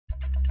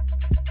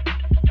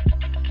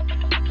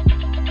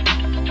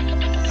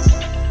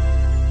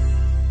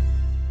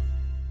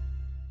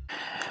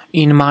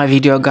In my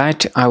video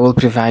guide, I will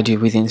provide you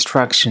with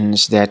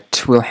instructions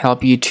that will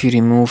help you to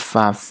remove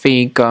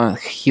fake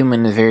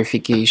human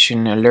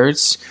verification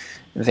alerts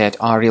that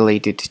are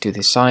related to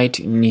the site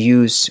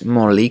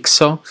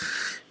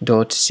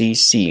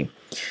News-molixo.cc.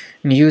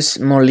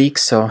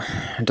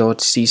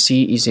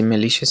 News-molixo.cc is a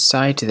malicious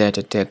site that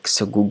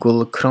attacks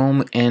Google,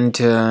 Chrome and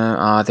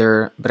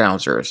other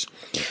browsers.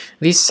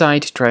 This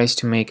site tries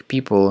to make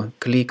people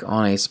click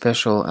on a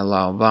special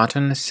allow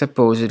button,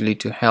 supposedly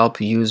to help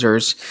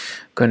users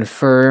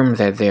confirm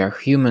that they are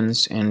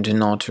humans and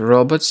not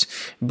robots,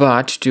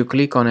 but to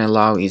click on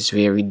allow is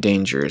very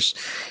dangerous.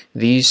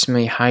 This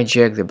may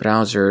hijack the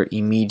browser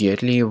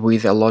immediately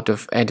with a lot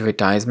of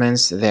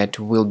advertisements that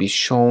will be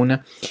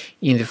shown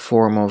in the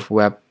form of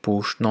web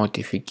push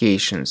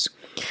notifications.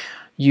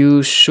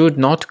 You should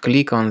not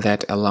click on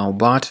that allow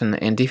button,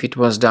 and if it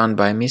was done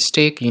by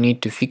mistake, you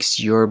need to fix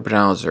your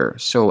browser.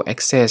 So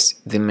access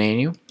the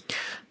menu,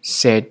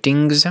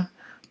 settings,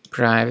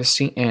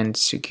 privacy and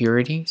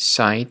security,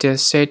 site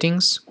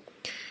settings.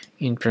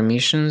 In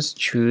permissions,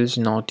 choose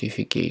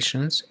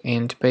notifications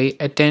and pay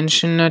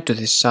attention to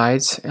the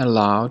sites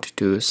allowed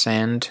to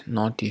send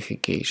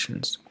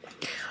notifications.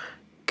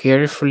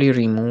 Carefully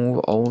remove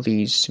all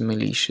these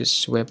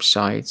malicious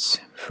websites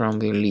from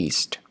the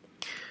list.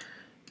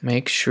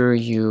 Make sure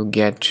you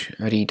get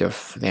rid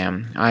of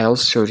them. I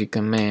also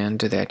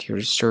recommend that you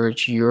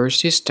research your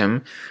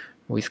system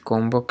with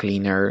Combo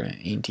Cleaner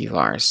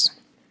antivirus.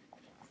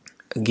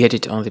 Get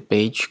it on the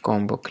page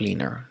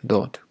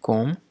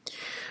combocleaner.com.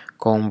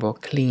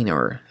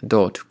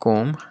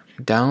 combocleaner.com.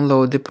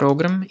 Download the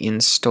program,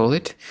 install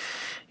it,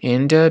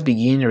 and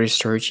begin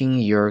researching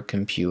your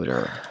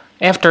computer.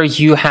 After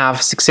you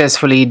have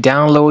successfully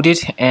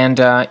downloaded and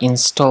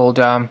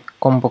installed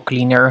Combo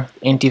Cleaner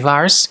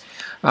antivirus,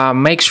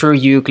 make sure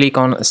you click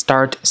on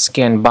Start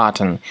Scan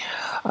button.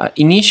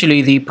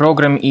 Initially, the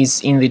program is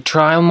in the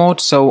trial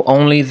mode, so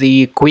only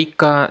the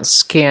quick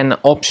scan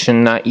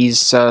option is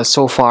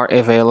so far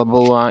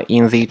available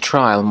in the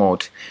trial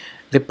mode.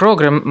 The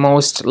program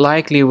most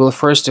likely will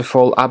first of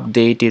all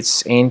update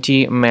its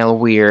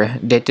anti-malware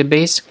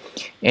database,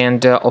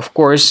 and of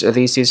course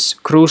this is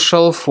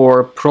crucial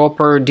for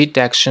proper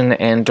detection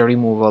and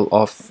removal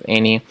of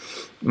any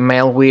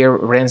malware,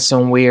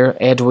 ransomware,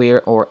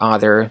 adware or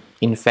other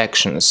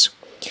infections.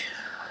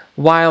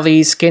 While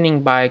the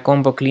scanning by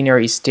Combo Cleaner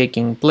is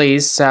taking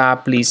place,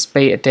 please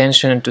pay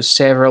attention to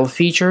several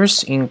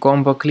features in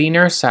Combo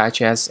Cleaner,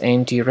 such as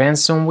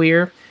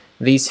anti-ransomware.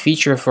 This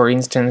feature, for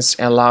instance,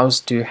 allows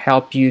to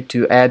help you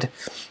to add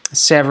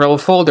several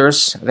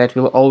folders that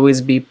will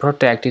always be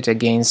protected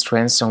against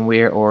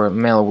ransomware or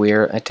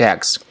malware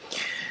attacks.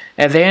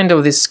 At the end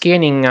of the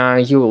scanning,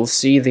 you will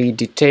see the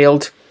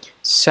detailed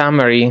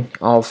summary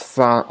of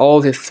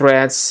all the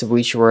threads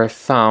which were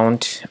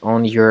found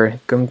on your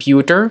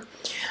computer.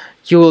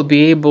 You will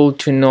be able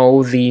to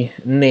know the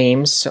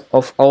names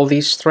of all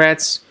these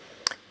threads,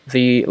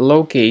 the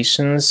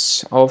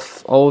locations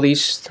of all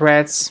these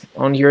threads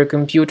on your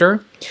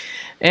computer,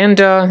 and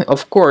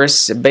of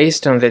course,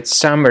 based on that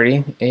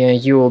summary,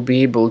 you will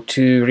be able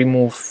to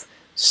remove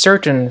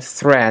certain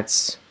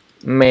threads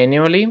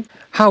manually.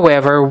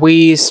 However,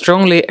 we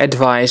strongly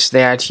advise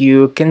that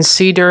you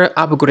consider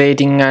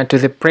upgrading to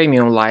the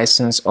premium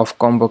license of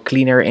Combo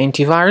Cleaner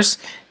antivirus.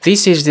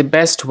 This is the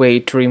best way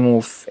to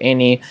remove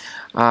any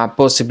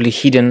possibly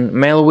hidden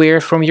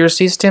malware from your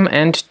system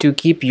and to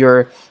keep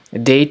your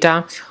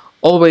data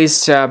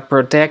always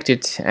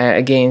protected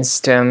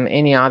against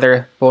any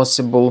other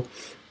possible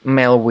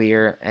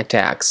malware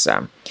attacks.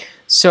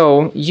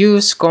 So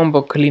use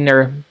Combo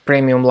Cleaner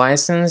Premium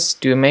license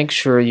to make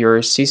sure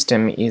your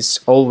system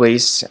is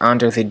always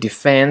under the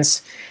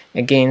defense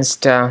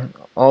against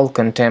all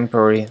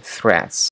contemporary threats.